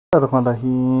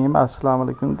Rahim. Assalamu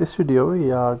alaikum. In this video we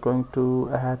are going to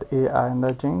add AI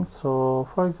nudging. So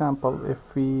for example, if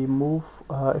we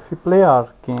play our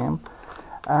game,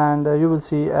 and you will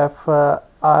see if I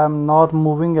am not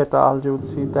moving at all, you will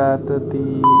see that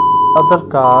the other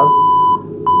cars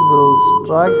will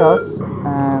strike us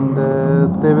and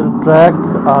they will drag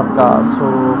our car. So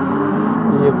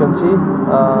you can see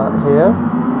here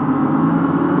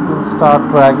it will start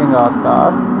dragging our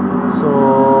car.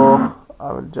 So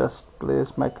I will just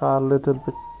place my car a little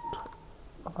bit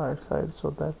right side so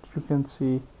that you can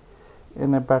see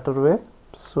in a better way.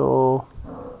 So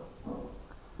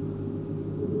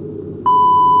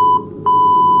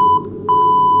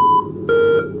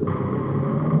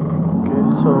okay,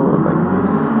 so like this.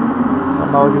 So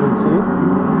now you will see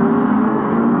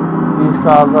these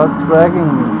cars are dragging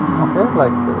me, okay,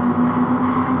 like this.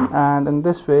 And in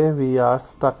this way we are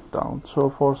stuck down. So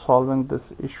for solving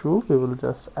this issue we will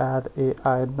just add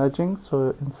AI nudging.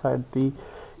 So inside the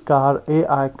car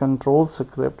AI control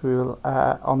script, we will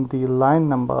add on the line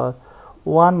number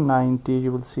 190,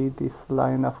 you will see this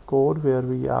line of code where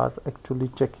we are actually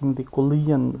checking the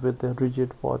collision with the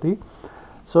rigid body.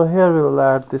 So here we will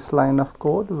add this line of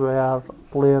code where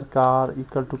player car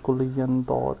equal to collision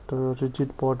dot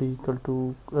rigid body equal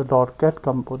to dot get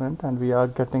component, and we are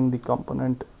getting the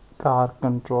component car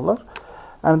controller.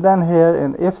 And then here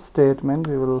in if statement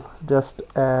we will just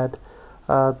add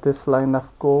this line of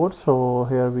code. So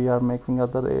here we are making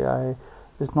other AI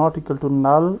is not equal to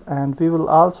null, and we will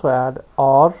also add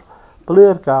or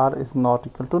player car is not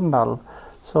equal to null.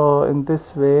 So in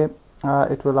this way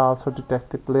it will also detect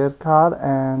the player car,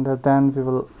 and then we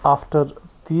will, after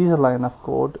these line of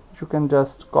code, you can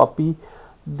just copy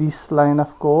this line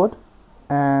of code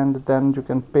and then you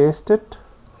can paste it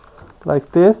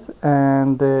like this,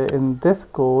 and in this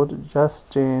code just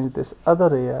change this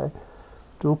other AI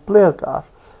to player car.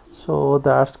 So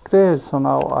that's great. So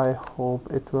now I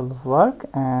hope it will work,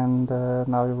 and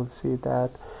now you will see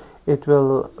that it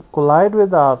will collide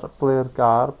with our player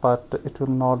car, but it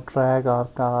will not drag our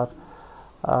car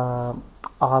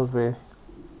all way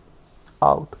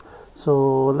out.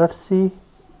 So let's see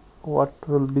what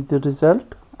will be the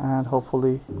result, and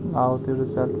hopefully now the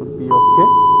result will be okay.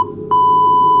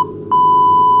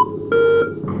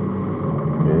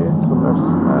 So let's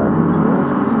add it here.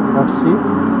 Let's see.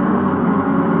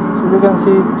 So you can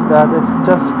see that it's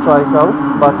just strike out,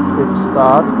 but it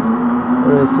start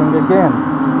racing again.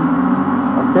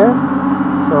 Okay,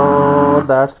 so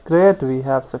that's great. We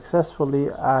have successfully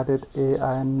added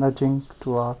AI nudging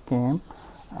to our game,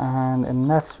 and in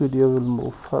next video we'll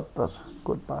move further.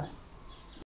 Goodbye.